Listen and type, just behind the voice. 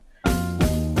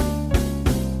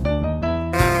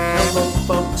Hello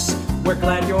folks, we're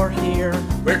glad you're here.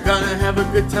 We're gonna have a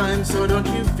good time, so don't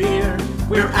you fear.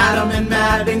 We're Adam and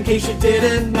Matt, in case you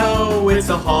didn't know. It's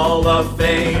a Hall of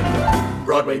Fame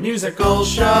Broadway musical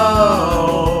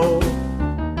show.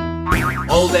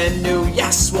 Old and new,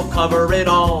 yes, we'll cover it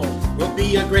all. Will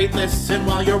be a great listen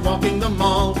while you're walking the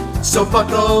mall. So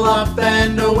buckle up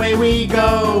and away we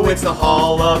go. It's the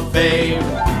Hall of Fame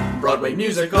Broadway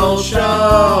musical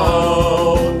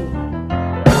show.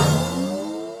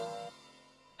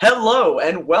 Hello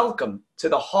and welcome to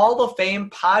the Hall of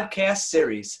Fame podcast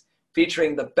series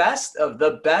featuring the best of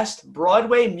the best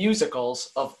Broadway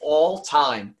musicals of all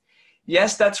time.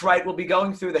 Yes, that's right. We'll be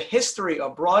going through the history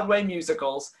of Broadway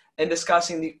musicals and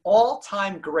discussing the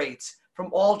all-time greats from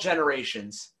all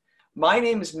generations. My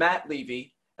name is Matt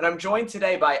Levy, and I'm joined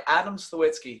today by Adam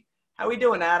Slawitsky. How are we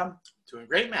doing, Adam? Doing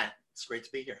great, Matt. It's great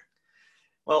to be here.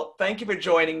 Well, thank you for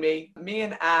joining me. Me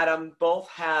and Adam both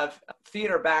have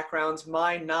theater backgrounds,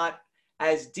 mine not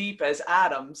as deep as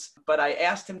Adam's, but I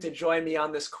asked him to join me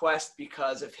on this quest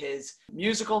because of his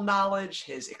musical knowledge,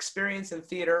 his experience in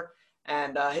theater,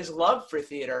 and his love for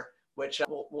theater, which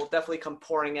will definitely come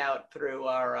pouring out through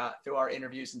our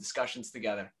interviews and discussions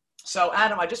together. So,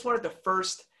 Adam, I just wanted to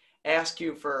first ask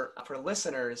you for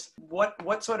listeners,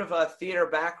 what sort of a theater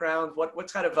background,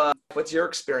 what's your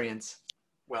experience?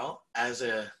 Well, as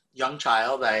a young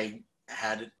child, I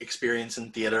had experience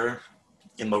in theater,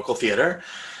 in local theater,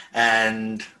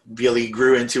 and really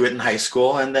grew into it in high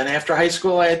school. And then after high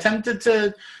school, I attempted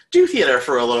to do theater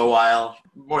for a little while,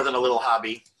 more than a little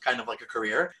hobby, kind of like a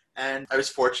career. And I was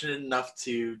fortunate enough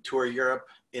to tour Europe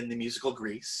in the musical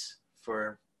Grease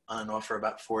on and off for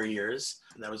about 4 years.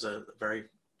 And that was a very,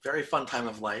 very fun time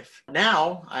of life.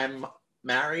 Now I'm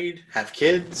married, have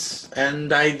kids,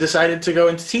 and I decided to go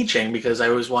into teaching because I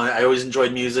always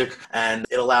enjoyed music, and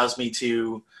it allows me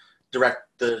to direct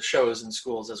the shows in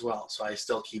schools as well. So I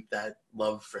still keep that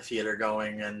love for theater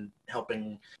going and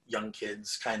helping young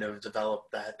kids kind of develop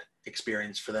that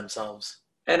experience for themselves.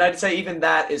 And I'd say even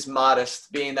that is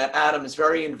modest, being that Adam is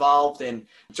very involved in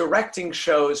directing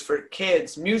shows for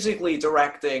kids, musically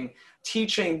directing,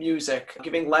 teaching music,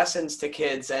 giving lessons to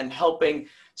kids, and helping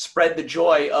spread the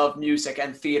joy of music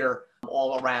and theater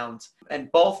all around. And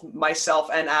both myself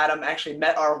and Adam actually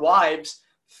met our wives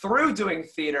through doing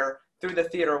theater, through the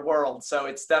theater world. So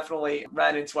it's definitely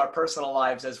ran into our personal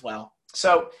lives as well.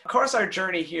 So, of course, our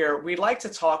journey here, we'd like to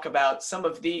talk about some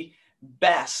of the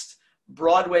best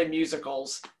Broadway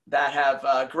musicals that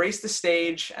have graced the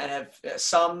stage, and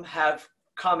some have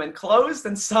come and closed,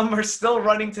 and some are still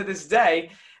running to this day.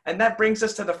 And that brings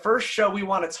us to the first show we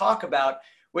want to talk about,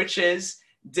 which is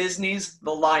Disney's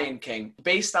The Lion King,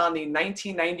 based on the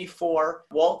 1994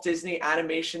 Walt Disney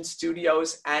Animation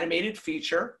Studios animated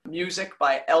feature, music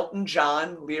by Elton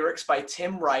John, lyrics by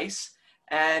Tim Rice.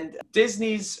 And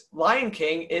Disney's Lion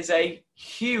King is a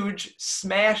huge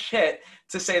smash hit,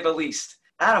 to say the least.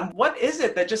 Adam, what is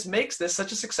it that just makes this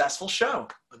such a successful show?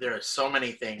 There are so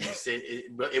many things.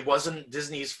 It wasn't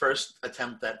Disney's first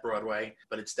attempt at Broadway,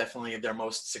 but it's definitely their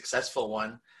most successful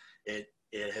one. It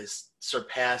has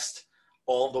surpassed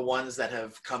all the ones that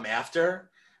have come after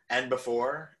and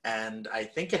before, and I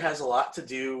think it has a lot to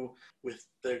do with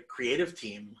the creative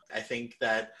team. I think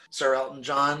that Sir Elton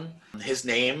John, his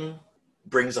name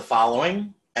brings a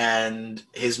following, and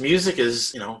his music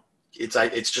is,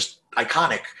 it's just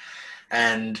iconic.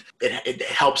 And it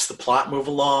helps the plot move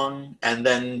along. And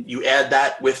then you add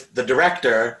that with the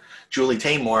director, Julie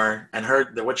Taymor, and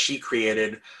what she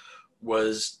created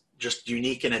was just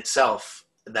unique in itself.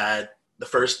 That the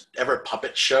first ever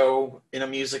puppet show in a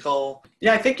musical.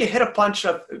 Yeah, I think you hit a bunch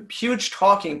of huge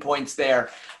talking points there.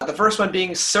 The first one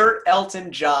being Sir Elton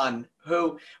John,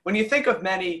 who, when you think of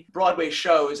many Broadway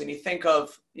shows and you think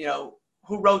of,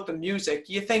 who wrote the music,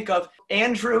 you think of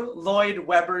Andrew Lloyd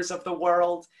Webbers of the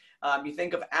world. You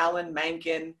think of Alan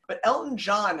Menken, but Elton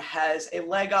John has a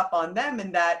leg up on them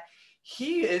in that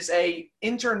he is an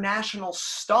international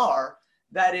star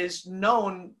that is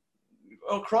known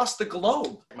across the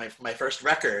globe. My first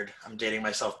record, I'm dating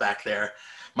myself back there,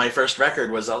 my first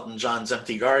record was Elton John's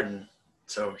Empty Garden.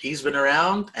 So he's been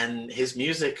around, and his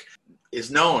music is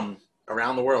known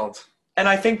around the world. And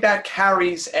I think that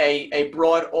carries a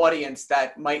broad audience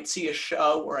that might see a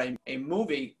show or a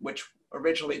movie, which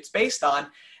originally it's based on,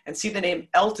 and see the name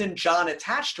Elton John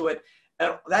attached to it,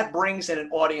 and that brings in an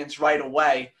audience right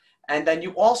away. And then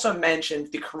you also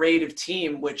mentioned the creative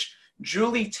team, which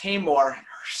Julie Taymor,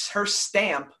 her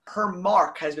stamp, her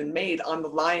mark has been made on The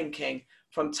Lion King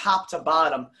from top to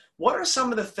bottom. What are some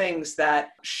of the things that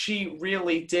she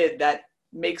really did that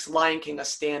makes Lion King a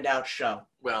standout show?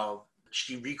 Well,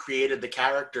 she recreated the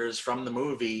characters from the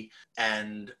movie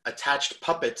and attached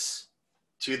puppets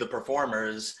to the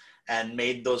performers and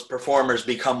made those performers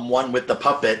become one with the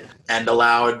puppet and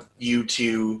allowed you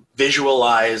to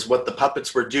visualize what the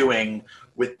puppets were doing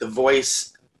with the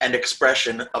voice and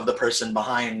expression of the person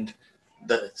behind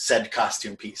the said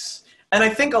costume piece. And I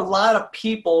think a lot of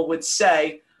people would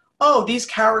say, oh, these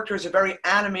characters are very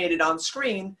animated on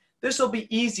screen. This will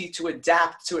be easy to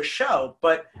adapt to a show.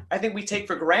 But I think we take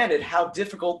for granted how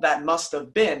difficult that must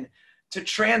have been to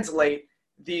translate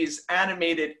these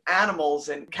animated animals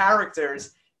and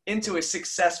characters into a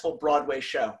successful Broadway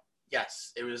show.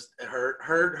 Yes, it was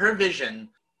her vision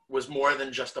was more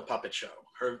than just a puppet show.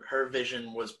 Her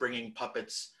vision was bringing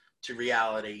puppets to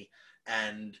reality,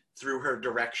 and through her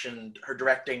directing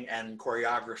and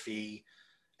choreography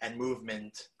and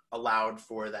movement allowed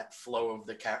for that flow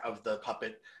of the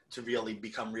puppet to really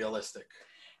become realistic.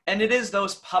 And it is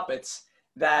those puppets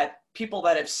that people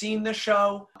that have seen the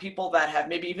show, people that have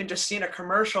maybe even just seen a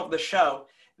commercial of the show,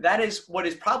 that is what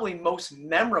is probably most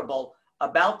memorable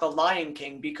about The Lion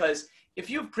King, because if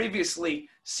you've previously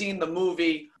seen the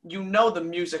movie, you know the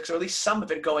music, or at least some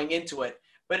of it going into it,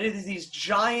 but it is these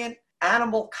giant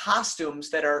animal costumes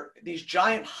that are these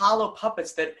giant hollow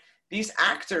puppets that these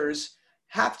actors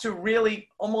have to really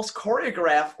almost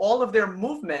choreograph all of their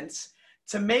movements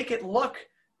to make it look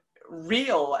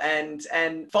real and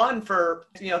fun for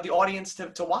the audience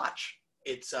to watch.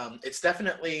 It's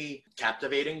definitely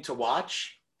captivating to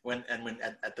watch when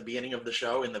at the beginning of the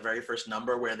show, in the very first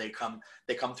number, where they come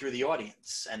through the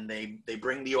audience and they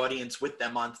bring the audience with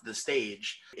them onto the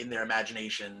stage in their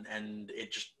imagination, and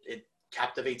it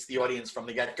captivates the audience from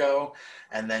the get-go,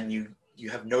 and then you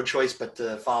have no choice but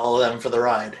to follow them for the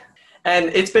ride. And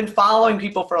it's been following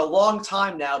people for a long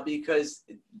time now, because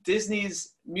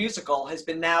Disney's musical has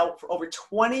been now for over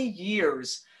 20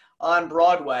 years on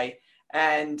Broadway.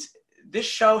 And this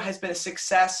show has been a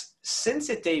success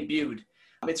since it debuted.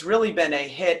 It's really been a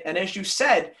hit. And as you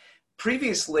said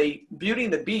previously, Beauty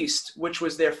and the Beast, which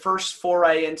was their first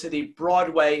foray into the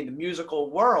Broadway, the musical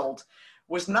world,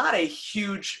 was not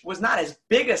as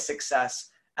big a success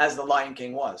as The Lion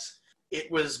King was.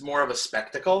 It was more of a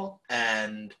spectacle,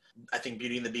 and I think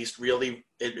Beauty and the Beast really,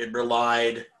 it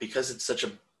relied, because it's such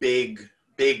a big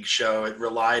show, it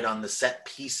relied on the set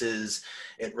pieces,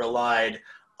 it relied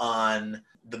on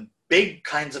the big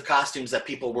kinds of costumes that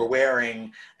people were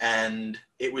wearing, and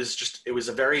it was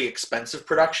a very expensive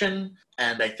production.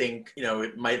 And I think,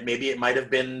 it might have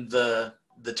been the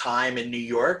time in New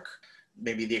York,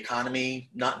 maybe the economy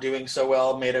not doing so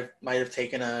well might have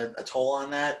taken a toll on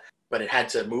that, but it had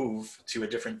to move to a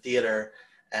different theater.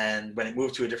 And when it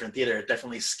moved to a different theater, it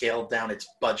definitely scaled down its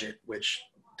budget, which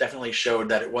definitely showed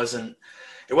that it wasn't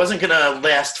going to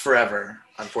last forever,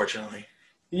 unfortunately.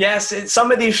 Yes,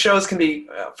 some of these shows can be,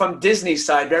 from Disney's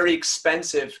side, very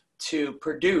expensive to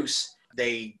produce.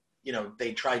 They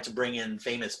tried to bring in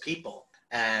famous people.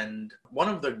 And one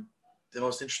of the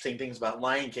most interesting things about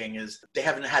Lion King is they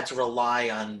haven't had to rely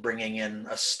on bringing in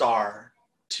a star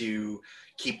to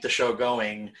keep the show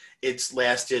going. It's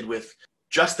lasted with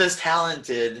just as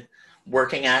talented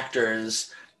working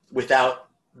actors without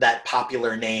that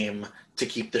popular name to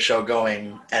keep the show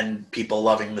going and people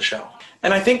loving the show.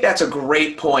 And I think that's a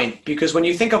great point, because when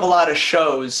you think of a lot of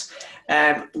shows,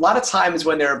 and a lot of times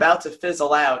when they're about to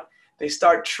fizzle out, they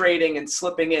start trading and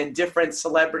slipping in different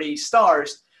celebrity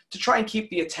stars to try and keep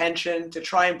the attention, to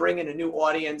try and bring in a new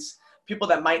audience, people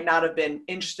that might not have been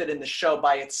interested in the show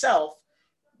by itself.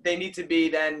 They need to be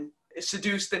then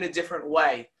seduced in a different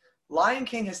way. Lion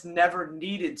King has never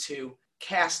needed to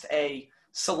cast a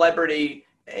celebrity,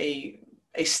 a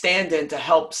stand-in to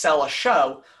help sell a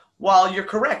show. While you're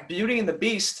correct, Beauty and the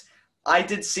Beast, I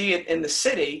did see it in the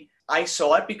city. I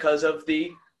saw it because of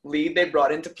the lead they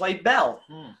brought in to play Belle.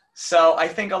 So I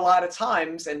think a lot of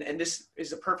times, and this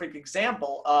is a perfect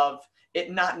example of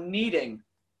it not needing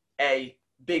a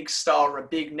big star or a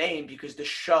big name, because the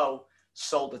show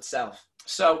sold itself.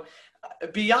 So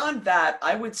beyond that,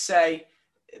 I would say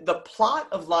the plot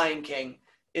of Lion King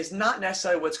is not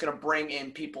necessarily what's going to bring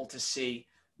in people to see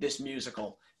this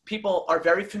musical. People are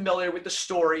very familiar with the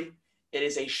story. It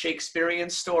is a Shakespearean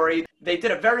story. They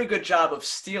did a very good job of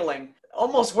stealing,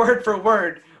 almost word for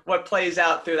word, what plays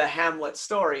out through the Hamlet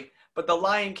story. But The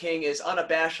Lion King is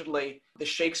unabashedly the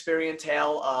Shakespearean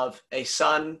tale of a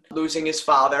son losing his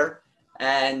father.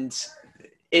 And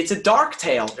it's a dark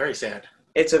tale. Very sad.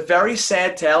 It's a very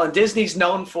sad tale. And Disney's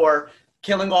known for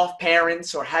killing off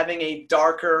parents or having a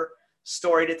darker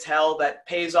story to tell that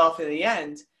pays off in the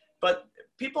end. But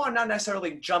people are not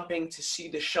necessarily jumping to see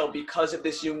the show because of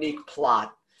this unique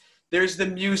plot. There's the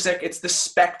music, it's the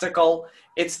spectacle,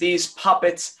 it's these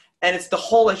puppets, and it's the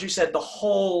whole, as you said, the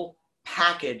whole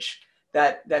package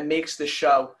that makes the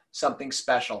show something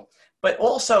special. But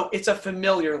also, it's a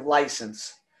familiar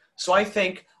license. So I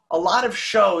think a lot of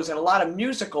shows and a lot of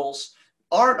musicals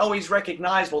aren't always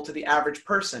recognizable to the average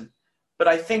person. But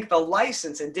I think the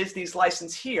license and Disney's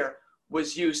license here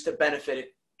was used to benefit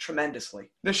it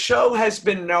tremendously. The show has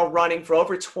been now running for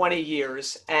over 20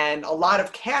 years, and a lot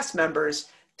of cast members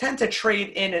tend to trade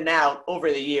in and out over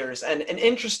the years. And an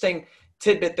interesting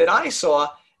tidbit that I saw,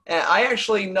 I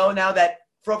actually know now that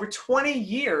for over 20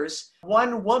 years,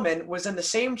 one woman was in the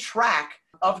same track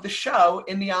of the show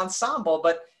in the ensemble,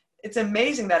 but it's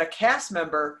amazing that a cast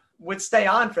member would stay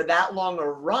on for that long a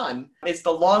run. It's the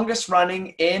longest running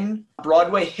in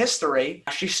Broadway history.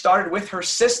 She started with her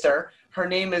sister. Her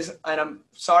name is, and I'm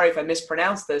sorry if I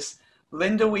mispronounced this,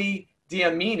 Lindoe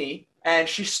Diamini. And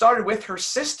she started with her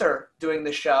sister doing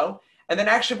the show, and then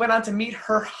actually went on to meet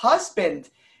her husband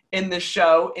in the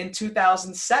show in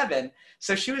 2007.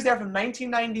 So she was there from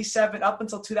 1997 up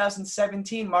until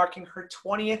 2017, marking her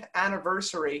 20th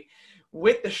anniversary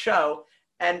with the show.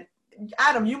 And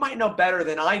Adam, you might know better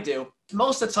than I do.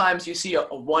 Most of the times you see a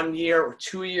 1 year or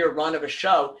 2 year run of a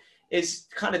show is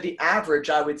kind of the average,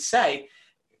 I would say.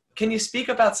 Can you speak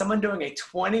about someone doing a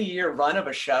 20-year run of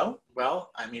a show?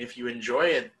 Well, I mean, if you enjoy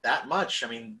it that much, I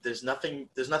mean, there's nothing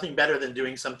better than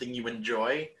doing something you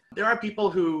enjoy. There are people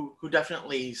who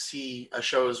definitely see a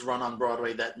show's run on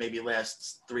Broadway that maybe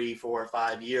lasts 3, 4,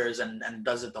 5 years and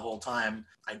does it the whole time.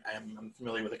 I'm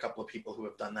familiar with a couple of people who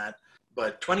have done that.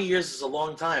 But 20 years is a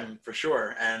long time for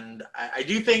sure. And I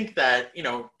do think that, you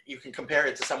know, you can compare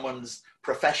it to someone's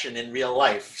profession in real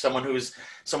life, someone who's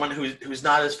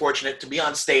not as fortunate to be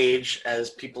on stage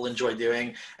as people enjoy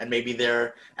doing, and maybe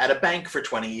they're at a bank for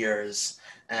 20 years.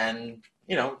 And,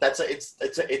 you know,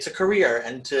 it's a career,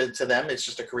 and to them, it's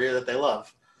just a career that they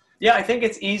love. Yeah, I think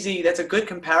it's easy. That's a good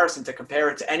comparison to compare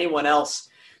it to anyone else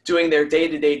doing their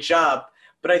day-to-day job.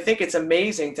 But I think it's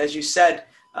amazing, as you said,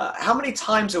 how many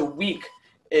times a week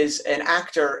is an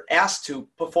actor asked to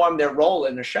perform their role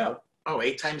in a show? Oh,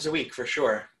 8 times a week for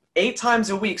sure. 8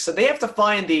 times a week. So they have to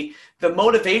find the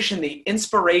motivation, the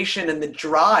inspiration, and the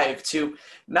drive to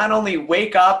not only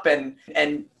wake up and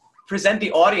present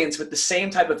the audience with the same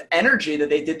type of energy that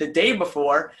they did the day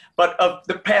before, but of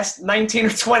the past 19 or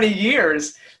 20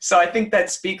 years. So I think that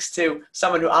speaks to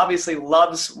someone who obviously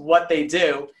loves what they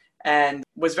do and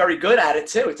was very good at it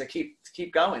too, to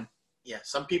keep going. Yeah,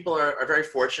 some people are very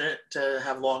fortunate to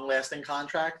have long-lasting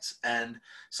contracts, and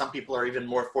some people are even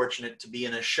more fortunate to be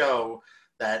in a show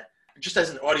that, just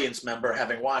as an audience member,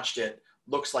 having watched it,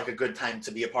 looks like a good time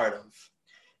to be a part of.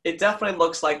 It definitely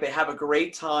looks like they have a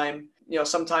great time. You know,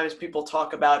 sometimes people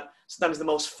talk about sometimes the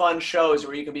most fun shows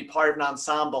where you can be part of an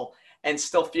ensemble and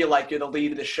still feel like you're the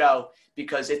lead of the show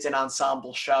because it's an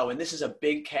ensemble show. And this is a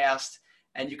big cast,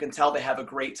 and you can tell they have a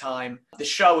great time. The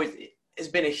show has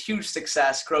been a huge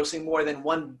success, grossing more than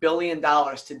 $1 billion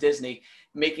to Disney,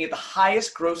 making it the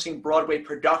highest grossing Broadway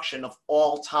production of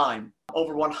all time.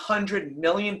 Over 100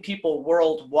 million people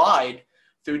worldwide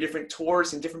through different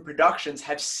tours and different productions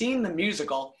have seen the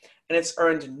musical, and it's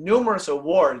earned numerous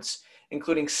awards,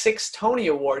 including 6 Tony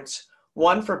Awards,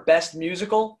 1 for Best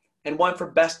Musical and 1 for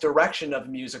Best Direction of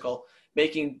Musical,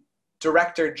 making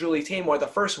director Julie Taymor the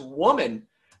first woman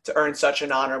to earn such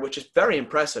an honor, which is very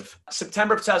impressive.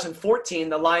 September 2014,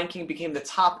 The Lion King became the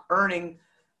top earning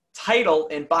title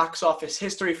in box office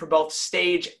history for both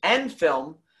stage and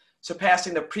film,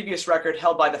 surpassing the previous record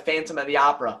held by The Phantom of the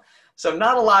Opera. So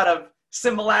not a lot of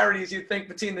similarities, you think,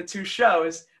 between the two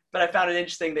shows, but I found it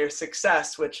interesting, their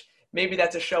success, which maybe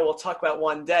that's a show we'll talk about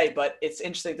one day, but it's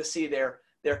interesting to see their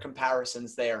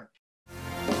comparisons there.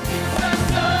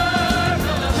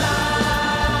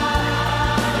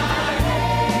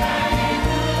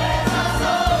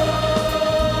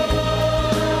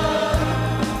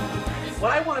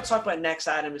 What I want to talk about next,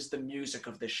 Adam, is the music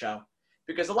of the show,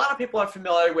 because a lot of people are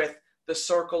familiar with The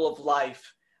Circle of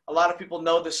Life. A lot of people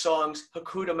know the songs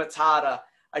Hakuna Matata,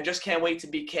 I Just Can't Wait to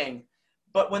Be King.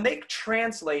 But when they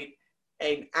translate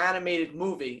an animated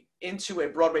movie into a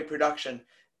Broadway production,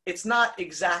 it's not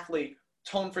exactly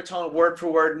tone for tone, word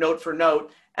for word, note for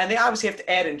note, and they obviously have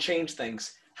to add and change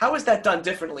things. How is that done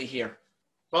differently here?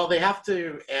 Well, they have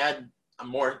to add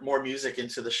more music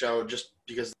into the show just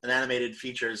because an animated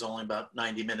feature is only about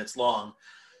 90 minutes long.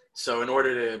 So in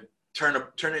order to turn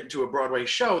it into a Broadway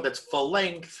show that's full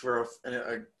length for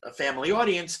a family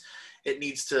audience, it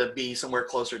needs to be somewhere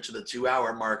closer to the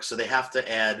 2-hour mark. So they have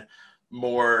to add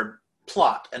more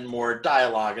plot and more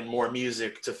dialogue and more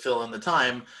music to fill in the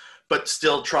time, but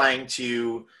still trying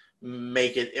to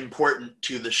make it important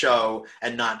to the show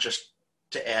and not just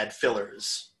to add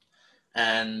fillers.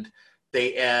 And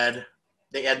they add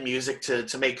music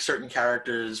to make certain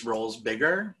characters' roles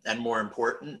bigger and more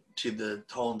important to the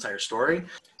whole entire story.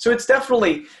 So it's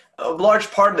definitely a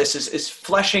large part of this is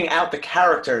fleshing out the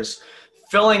characters,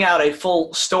 filling out a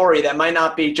full story that might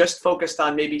not be just focused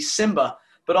on maybe Simba,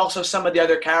 but also some of the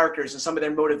other characters and some of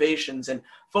their motivations, and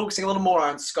focusing a little more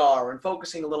on Scar and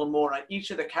focusing a little more on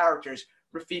each of the characters.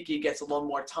 Rafiki gets a little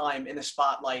more time in the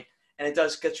spotlight, and it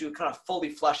does get you kind of fully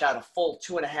flesh out a full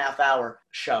 2.5 hour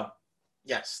show.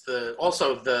 Yes,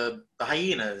 the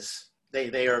hyenas,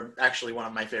 they are actually one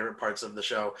of my favorite parts of the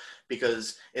show,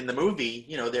 because in the movie,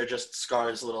 they're just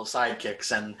Scar's little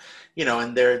sidekicks, and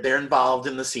and they're involved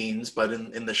in the scenes, but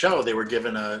in the show they were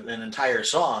given an entire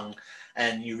song,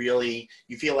 and you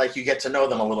feel like you get to know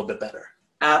them a little bit better.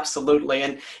 Absolutely.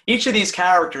 And each of these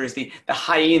characters, the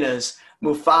hyenas,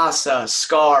 Mufasa,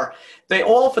 Scar, they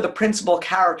all, for the principal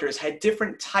characters, had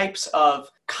different types of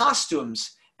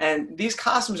costumes. And these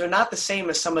costumes are not the same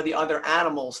as some of the other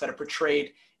animals that are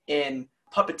portrayed in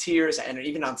puppeteers and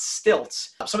even on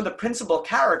stilts. Some of the principal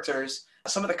characters,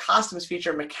 some of the costumes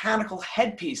feature mechanical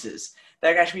headpieces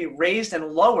that can actually be raised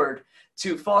and lowered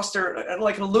to foster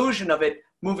like an illusion of it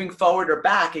moving forward or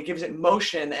back. It gives it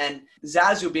motion, and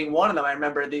Zazu being one of them. I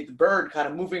remember the bird kind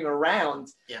of moving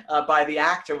around by the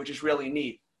actor, which is really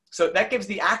neat. So that gives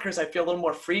the actors, I feel, a little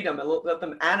more freedom and let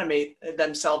them animate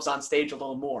themselves on stage a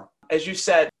little more. As you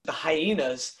said, the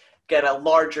hyenas get a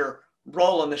larger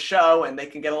role in the show, and they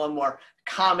can get a little more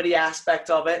comedy aspect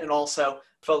of it, and also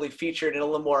fully featured in a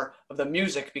little more of the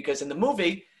music, because in the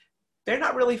movie, they're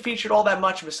not really featured all that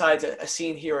much besides a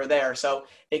scene here or there. So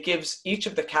it gives each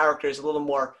of the characters a little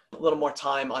more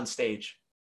time on stage.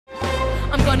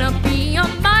 I'm gonna be a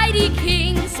mighty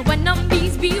king, so when the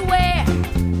bees beware.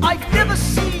 I've never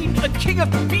seen a king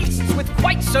of beasts with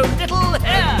quite so little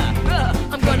hair.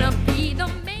 I'm gonna be the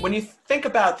main. When you think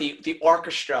about the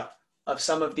orchestra of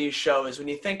some of these shows, when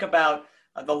you think about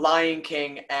The Lion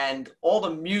King and all the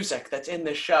music that's in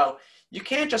this show, you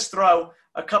can't just throw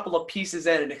a couple of pieces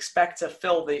in and expect to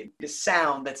fill the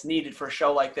sound that's needed for a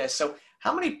show like this. So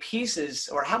how many pieces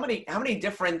or how many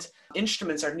different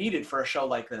instruments are needed for a show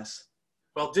like this?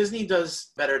 Well, Disney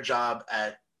does a better job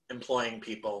at employing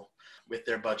people with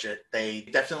their budget. They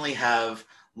definitely have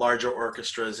larger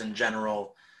orchestras in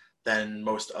general than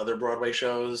most other Broadway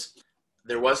shows.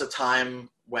 There was a time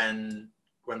when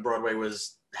Broadway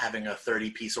was having a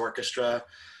 30-piece orchestra,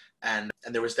 and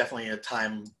there was definitely a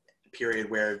time period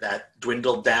where that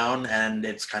dwindled down, and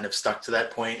it's kind of stuck to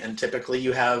that point. And typically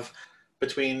you have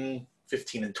between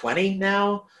 15 and 20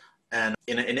 now. And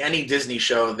in any Disney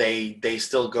show, they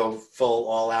still go full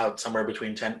all out, somewhere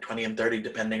between 20 and 30,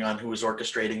 depending on who is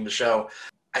orchestrating the show.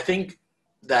 I think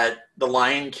that The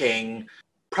Lion King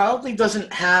probably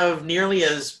doesn't have nearly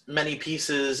as many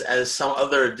pieces as some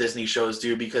other Disney shows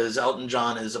do, because Elton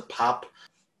John is a pop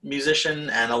musician,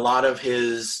 and a lot of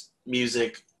his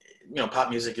music, pop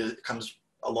music comes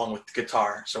along with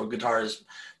guitar. So guitar is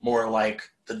more like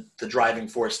the driving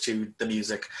force to the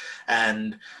music.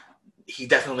 And he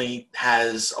definitely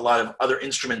has a lot of other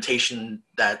instrumentation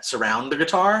that surround the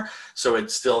guitar, so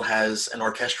it still has an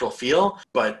orchestral feel.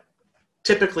 But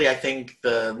typically, I think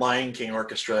the Lion King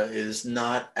Orchestra is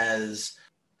not as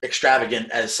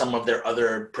extravagant as some of their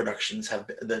other productions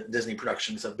the Disney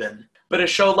productions have been. But a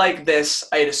show like this,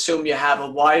 I'd assume you have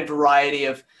a wide variety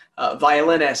of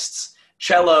violinists,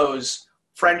 cellos,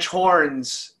 French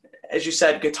horns, as you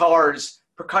said, guitars,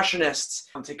 percussionists,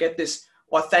 to get this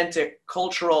authentic,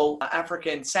 cultural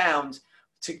African sound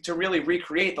to really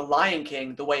recreate The Lion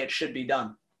King the way it should be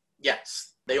done.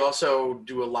 Yes. They also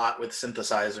do a lot with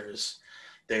synthesizers.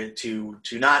 To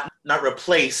not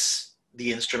replace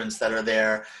the instruments that are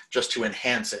there, just to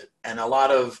enhance it. And a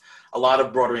lot of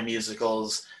Broadway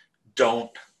musicals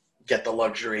don't get the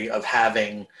luxury of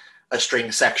having a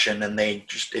string section, and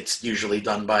it's usually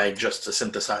done by just a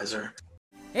synthesizer.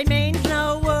 It means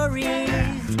no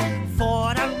worries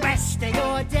for the rest of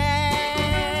your days.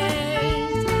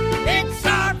 It's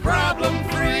our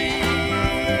problem-free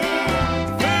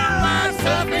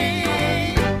philosophy.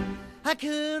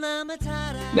 Hakuna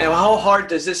Matata. Now, how hard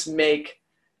does this make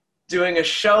doing a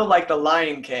show like The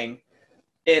Lion King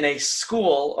in a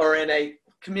school or in a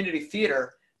community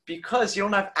theater, because you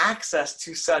don't have access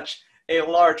to such a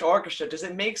large orchestra? Does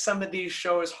it make some of these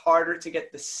shows harder to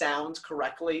get the sound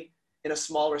correctly in a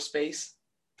smaller space?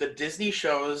 The Disney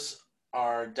shows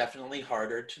are definitely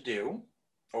harder to do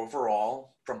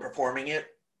overall, from performing it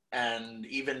and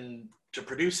even to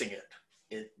producing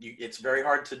it. It's very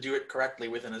hard to do it correctly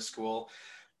within a school,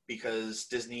 because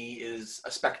Disney is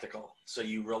a spectacle. So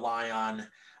you rely on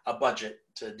a budget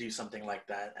to do something like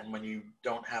that. And when you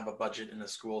don't have a budget in a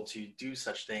school to do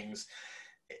such things,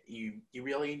 you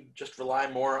really just rely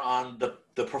more on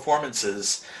the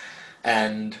performances.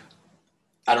 And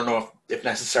I don't know if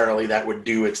necessarily that would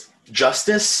do its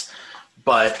justice,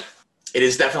 but it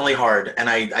is definitely hard. And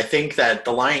I think that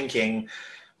The Lion King,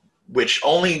 which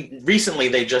only recently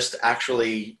they just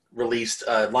actually released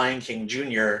a Lion King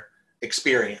Jr.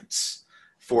 experience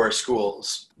for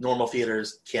schools. Normal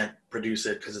theaters can't produce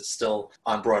it because it's still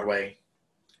on Broadway,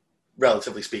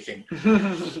 relatively speaking.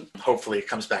 Hopefully it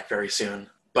comes back very soon.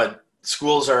 But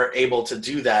schools are able to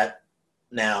do that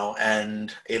now,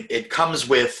 and it comes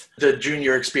with, the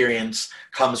junior experience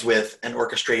comes with an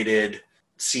orchestrated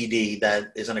CD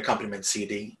that is an accompaniment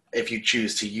CD, if you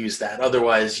choose to use that.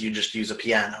 Otherwise, you just use a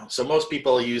piano. So most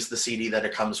people use the CD that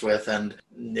it comes with, and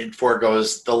it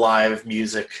foregoes the live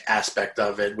music aspect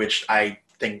of it, which I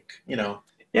think,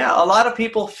 Yeah, a lot of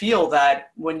people feel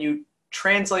that when you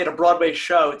translate a Broadway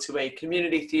show to a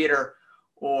community theater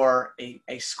or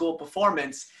a school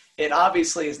performance, it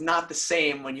obviously is not the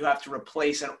same when you have to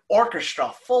replace an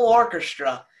orchestra, full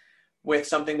orchestra, with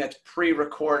something that's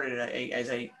pre-recorded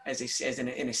in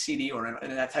a CD or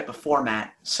in that type of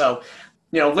format. So,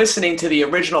 listening to the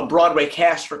original Broadway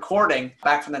cast recording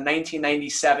back from the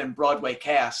 1997 Broadway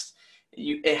cast,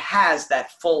 it has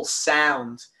that full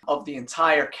sound of the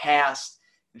entire cast,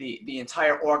 the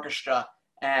entire orchestra,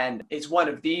 and it's one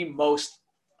of the most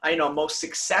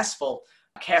successful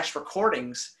cast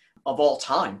recordings of all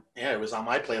time. Yeah, it was on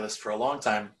my playlist for a long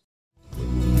time.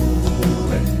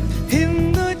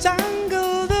 In the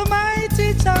jungle, the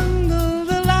mighty jungle,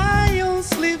 the lion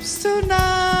sleeps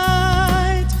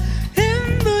tonight.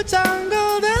 In the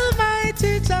jungle, the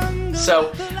mighty jungle.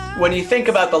 So when you think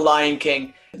about The Lion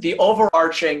King, the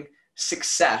overarching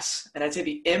success, and I'd say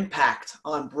the impact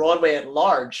on Broadway at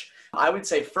large, I would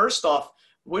say, first off,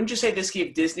 wouldn't you say this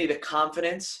gave Disney the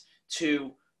confidence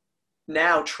to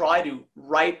now try to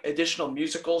write additional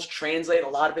musicals, translate a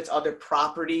lot of its other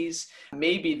properties,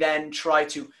 maybe then try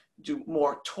to do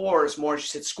more tours, more, as you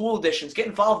said, school editions, get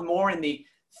involved more in the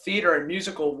theater and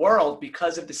musical world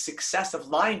because of the success of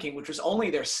Lion King, which was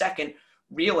only their second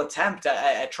real attempt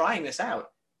at trying this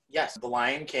out? Yes, The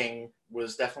Lion King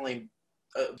was definitely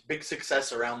a big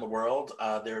success around the world.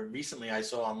 Recently I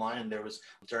saw online,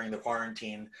 during the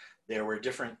quarantine, there were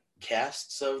different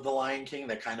casts of The Lion King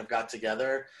that kind of got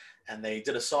together, and they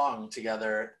did a song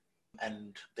together,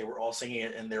 and they were all singing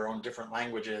it in their own different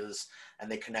languages, and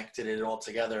they connected it all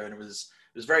together, and it was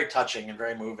very touching and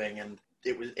very moving, and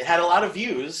it had a lot of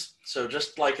views. So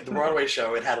just like at the Broadway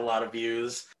show, it had a lot of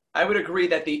views. I would agree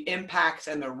that the impact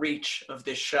and the reach of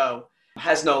this show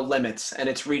has no limits, and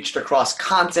it's reached across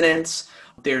continents.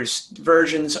 There's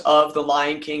versions of The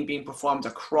Lion King being performed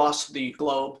across the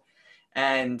globe,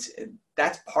 and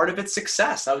that's part of its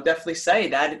success. I would definitely say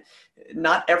that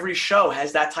not every show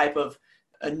has that type of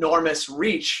enormous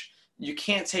reach. You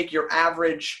can't take your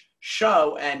average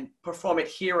show and perform it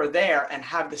here or there and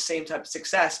have the same type of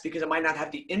success because it might not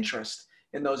have the interest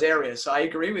in those areas. So I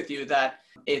agree with you that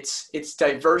it's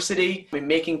diversity. I mean,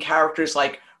 making characters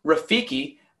like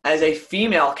Rafiki as a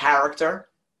female character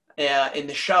in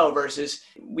the show versus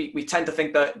we tend to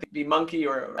think the monkey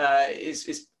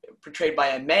is portrayed by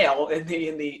a male in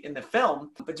the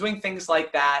film, but doing things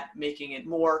like that, making it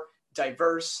more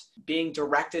diverse, being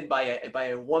directed by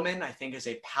a woman, I think is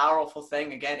a powerful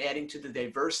thing. Again, adding to the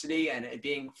diversity and it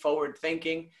being forward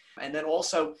thinking. And then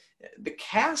also the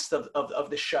cast of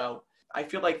the show, I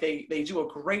feel like they do a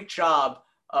great job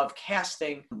of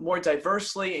casting more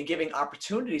diversely and giving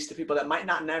opportunities to people that might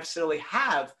not necessarily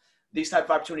have these type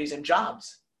of opportunities and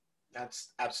jobs.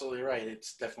 That's absolutely right.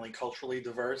 It's definitely culturally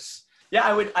diverse. Yeah,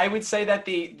 I would say that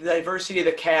the diversity of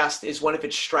the cast is one of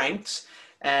its strengths.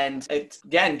 And it's,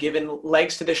 again, given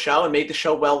legs to the show and made the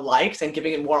show well-liked and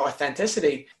giving it more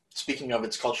authenticity. Speaking of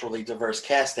its culturally diverse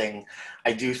casting,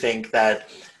 I do think that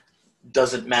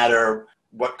doesn't matter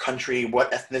what country,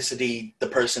 what ethnicity the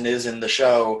person is in the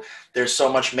show, there's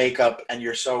so much makeup and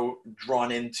you're so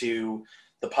drawn into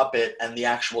the puppet and the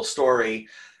actual story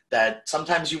that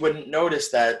sometimes you wouldn't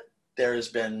notice that there's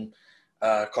been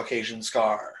a Caucasian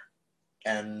Scar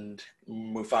and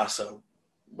Mufasa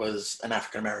was an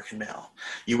African-American male.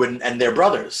 You wouldn't, and they're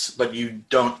brothers, but you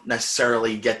don't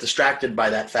necessarily get distracted by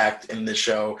that fact in this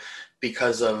show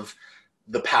because of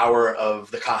the power of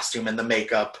the costume and the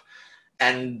makeup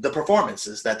and the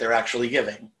performances that they're actually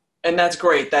giving. And that's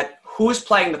great, that who's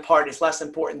playing the part is less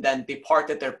important than the part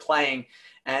that they're playing.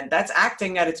 And that's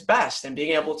acting at its best and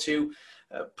being able to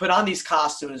put on these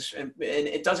costumes. And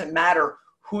it doesn't matter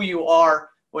who you are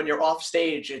when you're off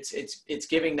stage, it's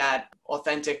giving that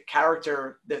authentic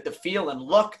character, the feel and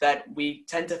look that we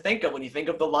tend to think of when you think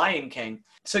of The Lion King.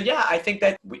 So yeah, I think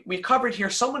that we covered here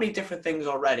so many different things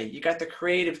already. You got the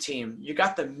creative team, you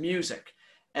got the music,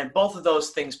 and both of those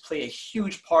things play a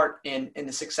huge part in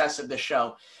the success of the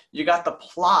show. You got the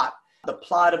plot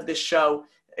of this show.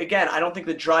 Again, I don't think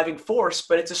the driving force,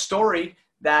 but it's a story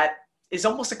that is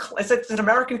almost it's an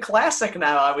American classic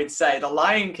now, I would say. The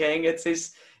Lion King,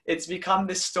 it's become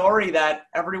this story that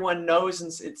everyone knows,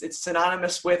 and it's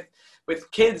synonymous with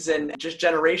kids and just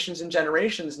generations and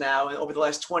generations now, and over the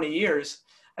last 20 years.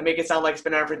 I make it sound like it's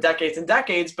been around for decades and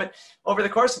decades, but over the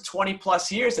course of 20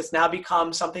 plus years, it's now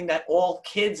become something that all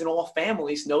kids and all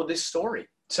families know this story.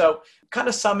 So kind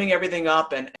of summing everything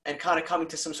up and kind of coming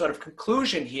to some sort of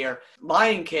conclusion here,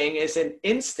 Lion King is an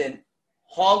instant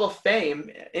Hall of Fame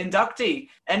inductee.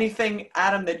 Anything,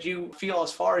 Adam, that you feel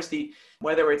as far as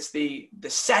whether it's the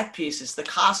set pieces, the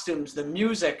costumes, the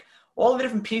music, all the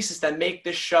different pieces that make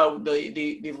this show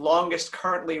the longest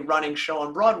currently running show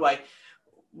on Broadway,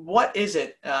 what is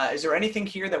it? Is there anything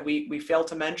here that we failed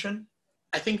to mention?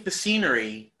 I think the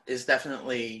scenery is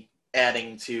definitely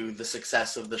adding to the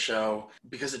success of the show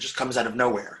because it just comes out of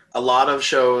nowhere. A lot of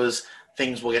shows,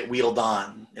 things will get wheeled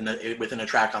on within a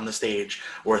track on the stage,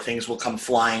 or things will come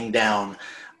flying down.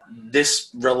 This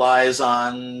relies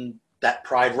on that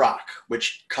Pride Rock,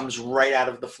 which comes right out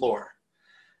of the floor,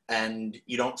 and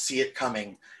you don't see it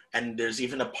coming. And there's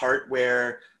even a part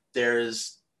where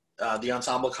there's the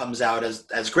ensemble comes out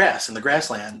as grass in the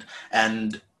grassland,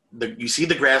 and you see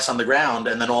the grass on the ground,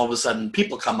 and then all of a sudden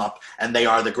people come up and they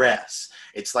are the grass.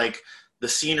 It's like the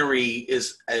scenery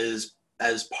is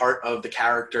as part of the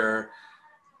character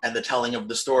and the telling of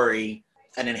the story,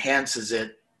 and enhances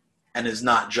it, and is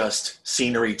not just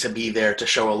scenery to be there to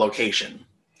show a location.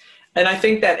 And I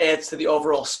think that adds to the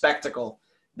overall spectacle,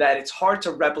 that it's hard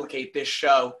to replicate this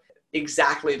show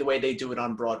exactly the way they do it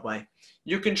on Broadway.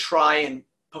 You can try and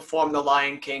perform The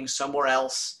Lion King somewhere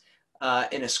else,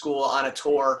 in a school, on a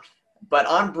tour, but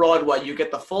on Broadway, you get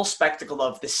the full spectacle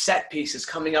of the set pieces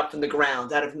coming up from the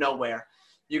ground out of nowhere.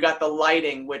 You got the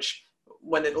lighting, which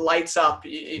when it lights up,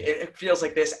 it feels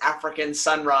like this African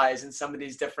sunrise in some of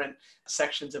these different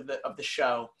sections of the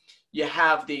show. You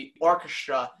have the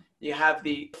orchestra, you have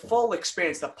the full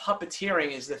experience. The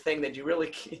puppeteering is the thing that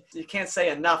you can't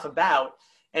say enough about.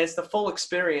 And it's the full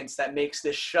experience that makes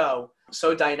this show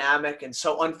so dynamic and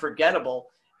so unforgettable.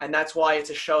 And that's why it's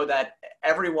a show that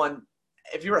everyone,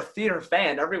 if you're a theater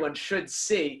fan, everyone should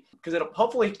see, because it'll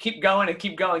hopefully keep going and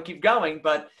keep going, keep going.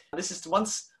 But this is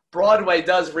once Broadway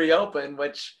does reopen,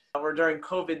 which we're during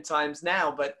COVID times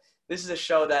now, but this is a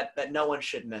show that no one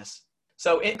should miss.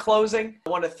 So in closing, I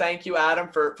want to thank you, Adam,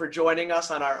 for joining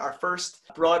us on our first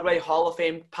Broadway Hall of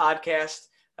Fame podcast.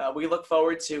 We look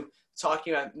forward to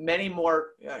talking about many more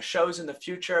shows in the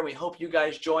future, and we hope you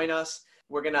guys join us.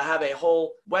 We're going to have a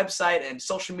whole website and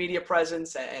social media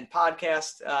presence and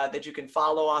podcast that you can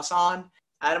follow us on.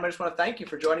 Adam, I just want to thank you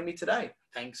for joining me today.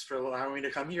 Thanks for allowing me to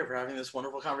come here, for having this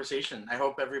wonderful conversation. I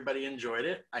hope everybody enjoyed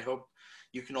it. I hope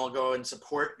you can all go and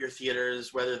support your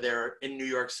theaters, whether they're in New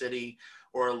York City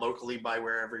or locally by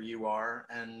wherever you are,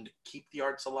 and keep the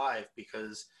arts alive,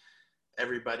 because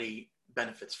everybody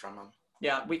benefits from them.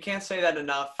 Yeah, we can't say that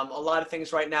enough. A lot of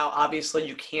things right now, obviously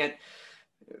you can't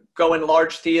go in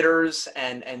large theaters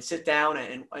and sit down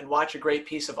and watch a great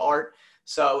piece of art.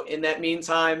 So in that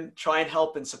meantime, try and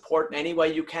help and support in any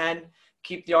way you can.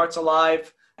 Keep the arts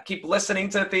alive. Keep listening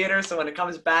to the theater, so when it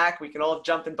comes back, we can all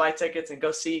jump and buy tickets and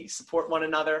go support one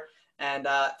another. And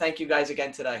thank you guys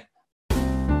again today.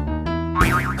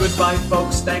 Goodbye,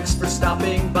 folks. Thanks for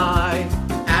stopping by.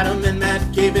 Adam and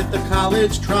Matt gave it the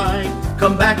college try.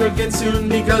 Come back again soon,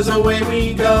 because away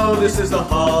we go. This is the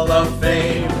Hall of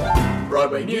Fame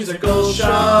Broadway musical show.